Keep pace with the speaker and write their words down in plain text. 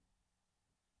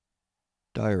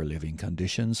Dire living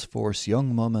conditions force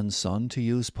young mum and son to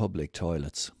use public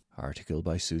toilets. Article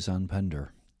by Suzanne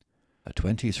Pender. A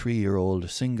 23-year-old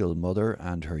single mother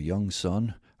and her young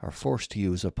son are forced to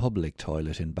use a public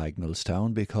toilet in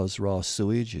Bagnallstown because raw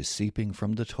sewage is seeping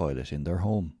from the toilet in their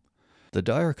home. The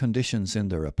dire conditions in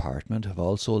their apartment have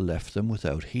also left them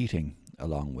without heating,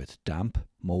 along with damp,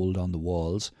 mould on the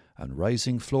walls, and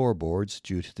rising floorboards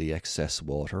due to the excess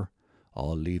water,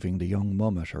 all leaving the young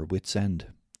mum at her wits' end.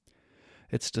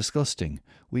 It's disgusting.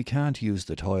 We can't use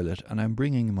the toilet, and I'm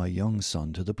bringing my young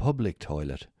son to the public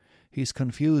toilet. He's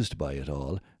confused by it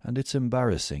all, and it's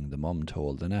embarrassing, the mum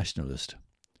told the Nationalist.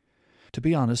 To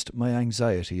be honest, my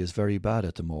anxiety is very bad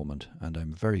at the moment, and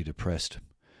I'm very depressed.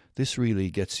 This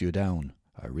really gets you down.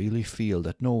 I really feel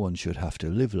that no one should have to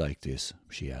live like this,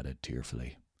 she added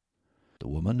tearfully. The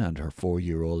woman and her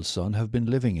 4-year-old son have been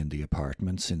living in the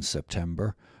apartment since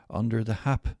September under the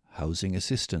HAP Housing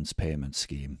Assistance Payment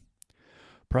Scheme.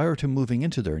 Prior to moving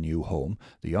into their new home,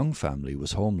 the young family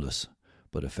was homeless,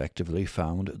 but effectively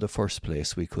found the first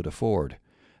place we could afford,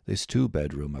 this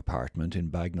 2-bedroom apartment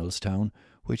in Bagnallstown,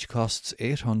 which costs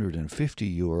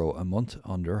 €850 a month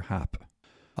under HAP.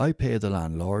 I pay the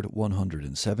landlord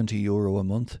 €170 a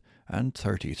month and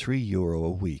 €33 a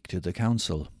week to the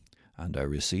council, and I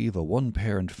receive a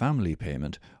one-parent family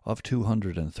payment of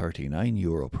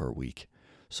 €239 per week,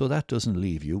 so that doesn't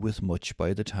leave you with much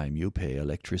by the time you pay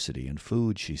electricity and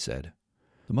food, she said.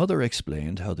 The mother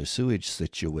explained how the sewage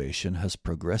situation has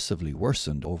progressively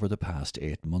worsened over the past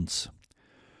 8 months.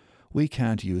 We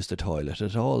can't use the toilet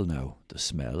at all now. The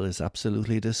smell is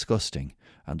absolutely disgusting,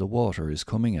 and the water is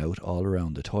coming out all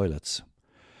around the toilets.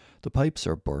 The pipes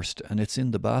are burst, and it's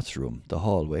in the bathroom, the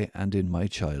hallway, and in my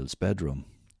child's bedroom.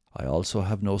 I also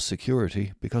have no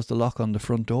security because the lock on the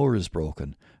front door is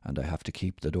broken, and I have to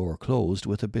keep the door closed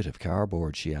with a bit of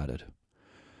cardboard, she added.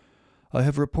 I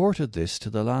have reported this to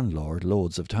the landlord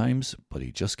loads of times, but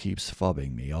he just keeps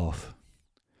fobbing me off.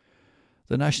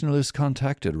 The Nationalist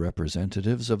contacted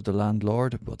representatives of the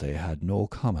landlord, but they had no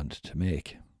comment to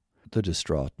make. The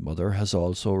distraught mother has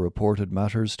also reported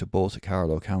matters to both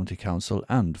Carlow County Council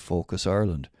and Focus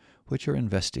Ireland, which are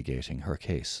investigating her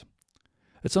case.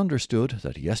 It's understood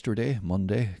that yesterday,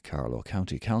 Monday, Carlow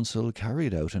County Council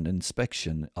carried out an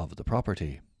inspection of the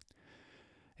property.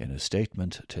 In a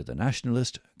statement to the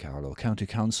Nationalist, Carlow County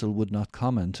Council would not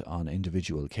comment on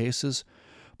individual cases,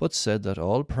 but said that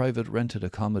all private rented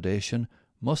accommodation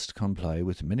must comply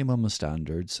with minimum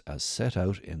standards as set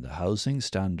out in the Housing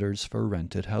Standards for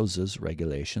Rented Houses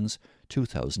Regulations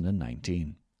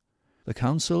 2019. The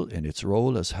Council, in its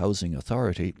role as housing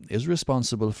authority, is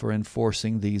responsible for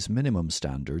enforcing these minimum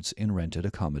standards in rented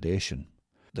accommodation.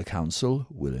 The Council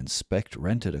will inspect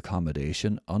rented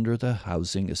accommodation under the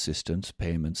Housing Assistance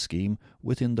Payment Scheme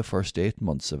within the first 8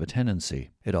 months of a tenancy.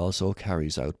 It also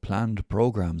carries out planned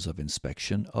programs of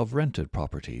inspection of rented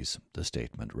properties, the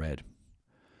statement read.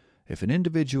 If an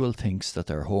individual thinks that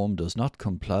their home does not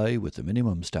comply with the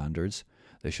minimum standards,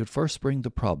 they should first bring the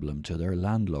problem to their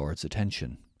landlord's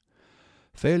attention.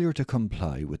 Failure to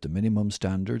comply with the minimum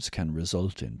standards can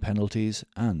result in penalties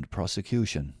and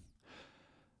prosecution.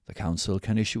 The Council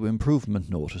can issue improvement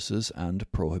notices and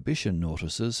prohibition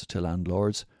notices to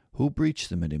landlords who breach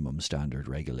the minimum standard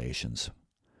regulations.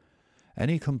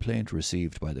 Any complaint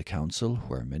received by the Council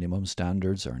where minimum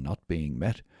standards are not being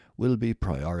met will be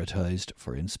prioritised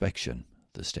for inspection,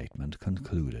 the statement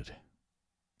concluded.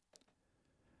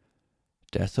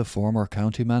 Death of former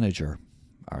county manager.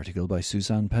 Article by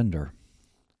Suzanne Pender.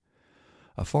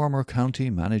 A former county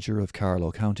manager of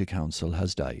Carlow County Council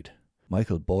has died.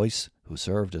 Michael Boyce, who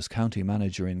served as county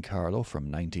manager in Carlow from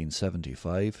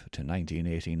 1975 to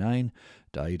 1989,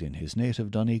 died in his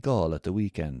native Donegal at the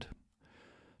weekend.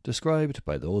 Described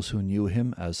by those who knew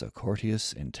him as a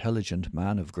courteous, intelligent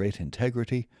man of great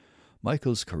integrity,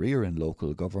 Michael's career in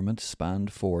local government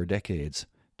spanned 4 decades,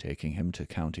 taking him to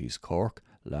counties Cork,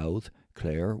 Louth,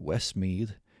 Clare,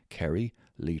 Westmeath, Kerry,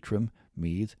 Leitrim,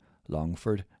 Meath,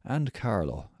 Longford and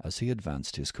Carlow as he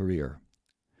advanced his career.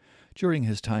 During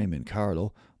his time in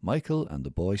Carlow, Michael and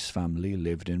the Boyce family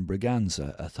lived in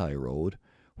Braganza, Athy Road,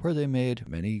 where they made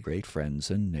many great friends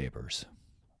and neighbours.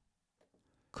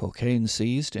 Cocaine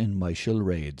seized in Michael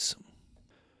raids.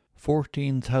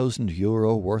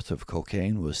 €14,000 worth of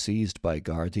cocaine was seized by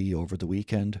Gardaí over the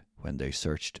weekend when they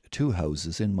searched 2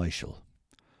 houses in Michael.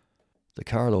 The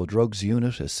Carlow Drugs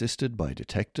Unit, assisted by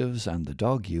detectives, and the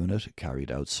Dog Unit carried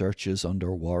out searches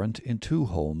under warrant in 2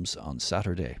 homes on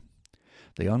Saturday.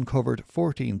 They uncovered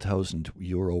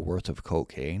 €14,000 worth of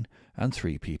cocaine and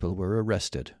 3 people were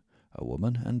arrested, a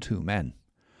woman and 2 men.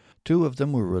 2 of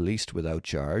them were released without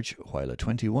charge, while a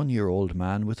 21-year-old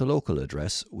man with a local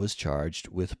address was charged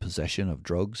with possession of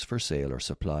drugs for sale or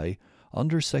supply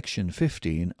under Section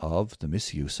 15 of the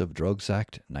Misuse of Drugs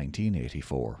Act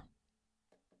 1984.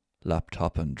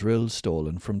 Laptop and drill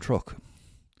stolen from truck.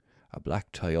 A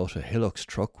black Toyota Hilux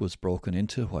truck was broken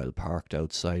into while parked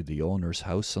outside the owner's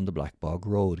house on the Black Bog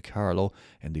Road, Carlow,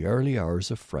 in the early hours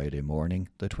of Friday morning,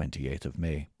 the 28th of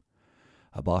May.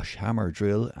 A Bosch hammer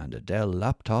drill and a Dell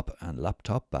laptop and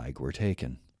laptop bag were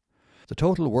taken. The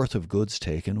total worth of goods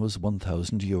taken was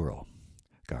 €1,000.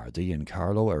 Gardaí in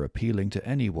Carlow are appealing to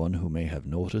anyone who may have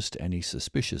noticed any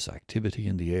suspicious activity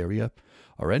in the area,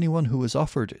 or anyone who is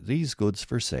offered these goods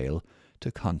for sale,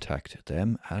 to contact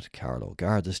them at Carlow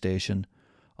Garda Station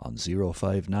on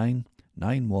 059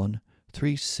 91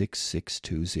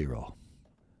 36620.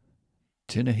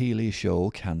 Tinahely show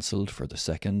cancelled for the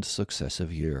second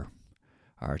successive year.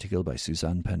 Article by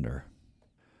Suzanne Pender.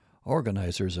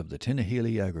 Organisers of the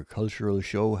Tinahely Agricultural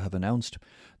Show have announced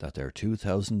that their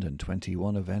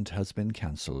 2021 event has been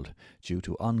cancelled due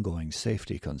to ongoing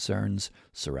safety concerns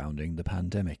surrounding the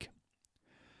pandemic.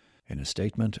 In a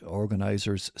statement,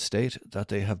 organisers state that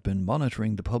they have been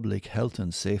monitoring the public health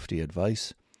and safety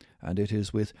advice, and it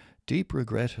is with deep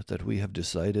regret that we have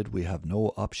decided we have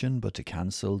no option but to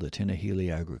cancel the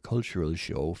Tinahely Agricultural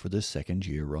Show for the second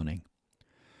year running.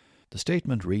 The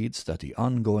statement reads that the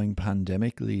ongoing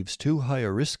pandemic leaves too high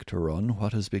a risk to run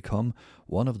what has become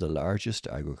one of the largest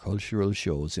agricultural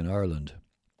shows in Ireland.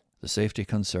 The safety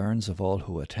concerns of all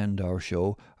who attend our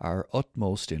show are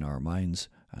utmost in our minds,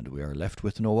 and we are left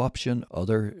with no option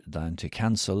other than to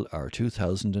cancel our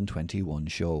 2021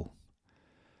 show.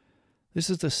 This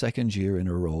is the second year in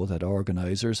a row that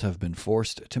organisers have been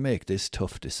forced to make this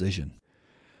tough decision.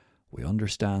 We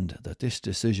understand that this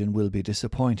decision will be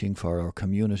disappointing for our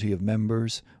community of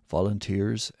members,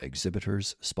 volunteers,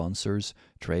 exhibitors, sponsors,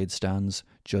 trade stands,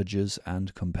 judges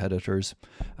and competitors,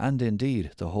 and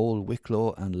indeed the whole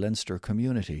Wicklow and Leinster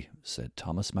community, said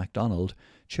Thomas MacDonald,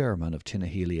 chairman of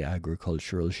Tinahely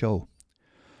Agricultural Show.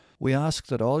 We ask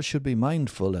that all should be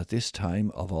mindful at this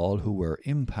time of all who were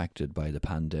impacted by the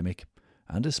pandemic,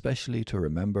 and especially to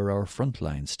remember our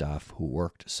frontline staff who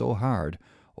worked so hard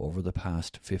over the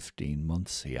past 15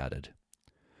 months, he added.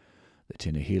 The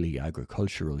Tinahely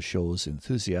Agricultural Show's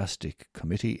enthusiastic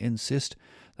committee insist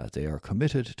that they are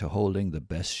committed to holding the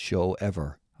best show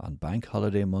ever on Bank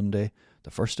Holiday Monday,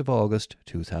 the 1st of August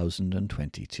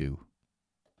 2022.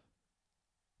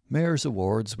 Mayor's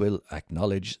Awards will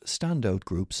acknowledge standout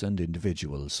groups and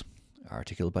individuals.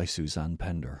 Article by Suzanne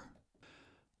Pender.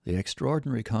 The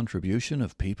extraordinary contribution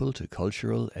of people to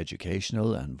cultural,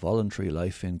 educational and voluntary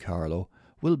life in Carlow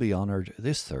will be honoured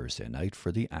this Thursday night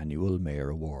for the annual Mayor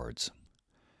Awards.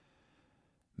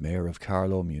 Mayor of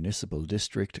Carlow Municipal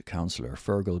District, Councillor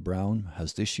Fergal Brown,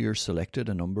 has this year selected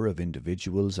a number of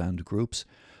individuals and groups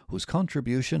whose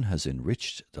contribution has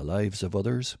enriched the lives of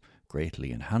others,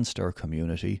 greatly enhanced our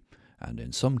community, and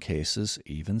in some cases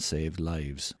even saved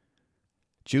lives.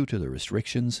 Due to the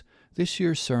restrictions, this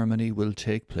year's ceremony will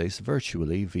take place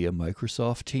virtually via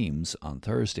Microsoft Teams on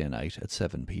Thursday night at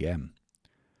 7 p.m.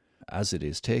 As it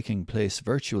is taking place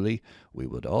virtually, we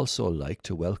would also like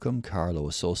to welcome Carlow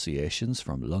associations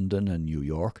from London and New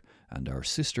York and our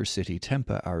sister city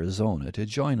Tempe, Arizona to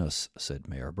join us, said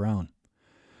Mayor Brown.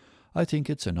 I think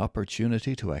it's an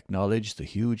opportunity to acknowledge the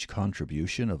huge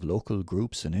contribution of local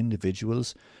groups and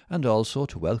individuals, and also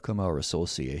to welcome our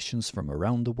associations from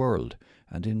around the world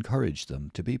and encourage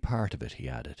them to be part of it, he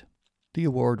added. The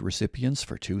award recipients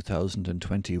for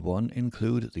 2021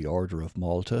 include the Order of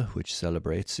Malta, which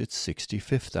celebrates its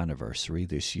 65th anniversary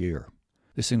this year.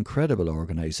 This incredible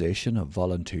organisation of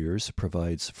volunteers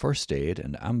provides first aid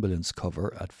and ambulance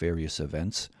cover at various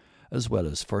events, as well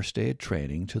as first aid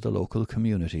training to the local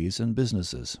communities and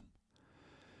businesses.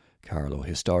 Carlow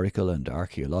Historical and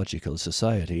Archaeological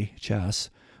Society, CHAS,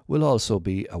 will also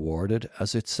be awarded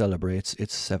as it celebrates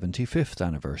its 75th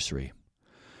anniversary.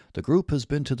 The group has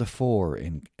been to the fore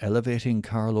in elevating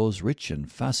Carlow's rich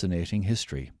and fascinating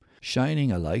history,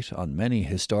 shining a light on many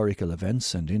historical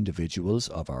events and individuals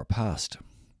of our past.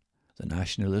 The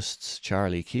nationalist's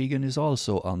Charlie Keegan is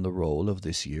also on the roll of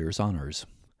this year's honours.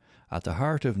 At the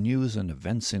heart of news and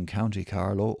events in County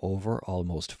Carlow over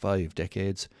almost 5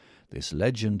 decades, this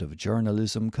legend of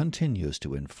journalism continues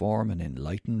to inform and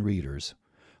enlighten readers,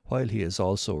 while he has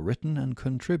also written and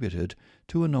contributed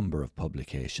to a number of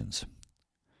publications.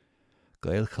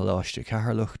 Gael Choláiste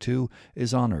Cathairleach too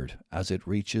is honoured as it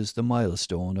reaches the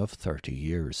milestone of 30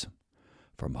 years.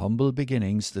 From humble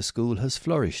beginnings, the school has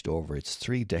flourished over its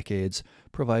 3 decades,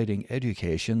 providing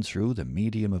education through the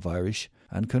medium of Irish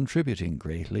and contributing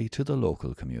greatly to the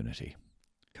local community.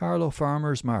 Carlow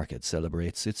Farmers Market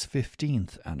celebrates its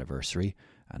 15th anniversary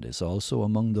and is also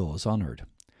among those honoured.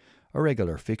 A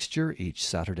regular fixture each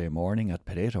Saturday morning at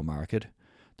Potato Market,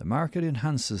 the market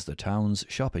enhances the town's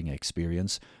shopping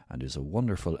experience and is a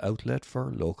wonderful outlet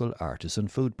for local artisan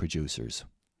food producers.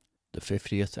 The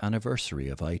 50th anniversary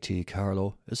of IT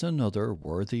Carlow is another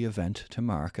worthy event to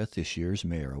mark at this year's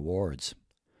Mayor Awards.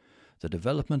 The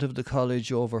development of the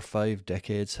college over 5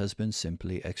 decades has been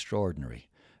simply extraordinary.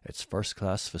 Its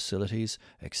first-class facilities,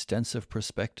 extensive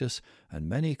prospectus and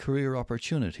many career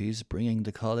opportunities bringing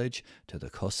the college to the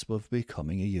cusp of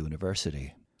becoming a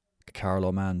university.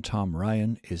 Carlow man Tom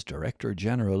Ryan is Director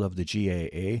General of the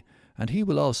GAA and he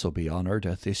will also be honoured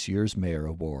at this year's Mayor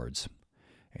Awards.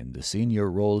 In the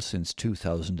senior role since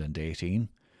 2018,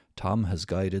 Tom has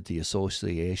guided the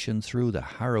association through the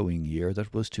harrowing year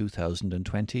that was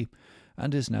 2020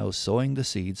 and is now sowing the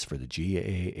seeds for the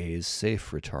GAA's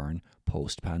safe return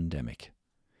post-pandemic.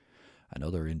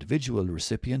 Another individual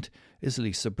recipient is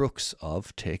Lisa Brooks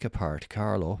of Take Apart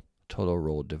Carlow, Tullow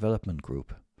Road Development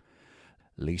Group.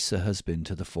 Lisa has been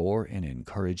to the fore in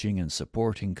encouraging and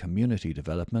supporting community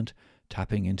development,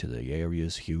 tapping into the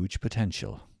area's huge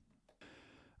potential.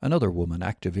 Another woman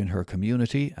active in her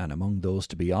community and among those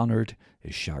to be honoured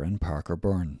is Sharon Parker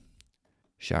Byrne.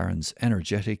 Sharon's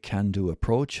energetic can-do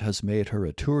approach has made her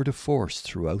a tour de force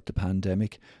throughout the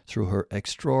pandemic through her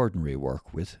extraordinary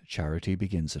work with Charity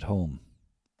Begins at Home.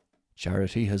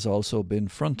 Charity has also been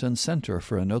front and centre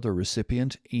for another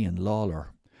recipient, Ian Lawler,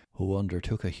 who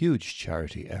undertook a huge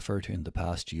charity effort in the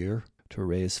past year to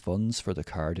raise funds for the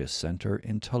Cardiff Centre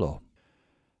in Tullow.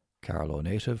 Carlow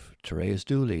native Therese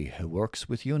Dooley, who works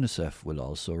with UNICEF, will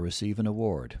also receive an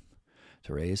award.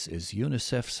 Therese is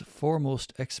UNICEF's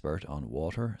foremost expert on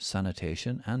water,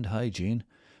 sanitation and hygiene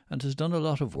and has done a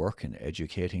lot of work in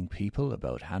educating people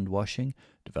about hand washing,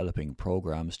 developing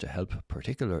programs to help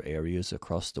particular areas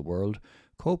across the world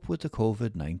cope with the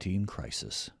COVID-19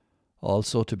 crisis.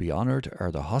 Also to be honoured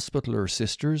are the Hospitaller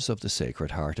Sisters of the Sacred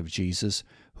Heart of Jesus,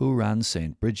 who ran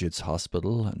St. Bridget's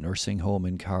Hospital, a nursing home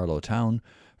in Carlow Town,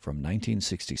 from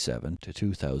 1967 to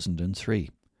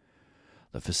 2003.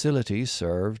 The facility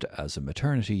served as a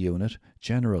maternity unit,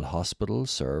 general hospital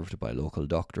served by local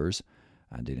doctors,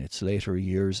 and in its later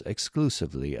years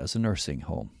exclusively as a nursing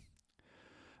home.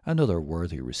 Another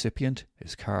worthy recipient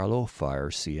is Carlow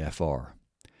Fire CFR.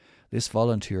 This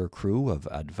volunteer crew of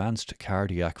advanced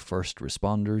cardiac first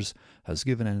responders has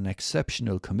given an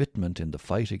exceptional commitment in the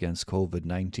fight against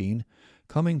COVID-19,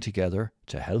 coming together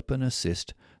to help and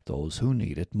assist those who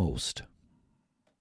need it most.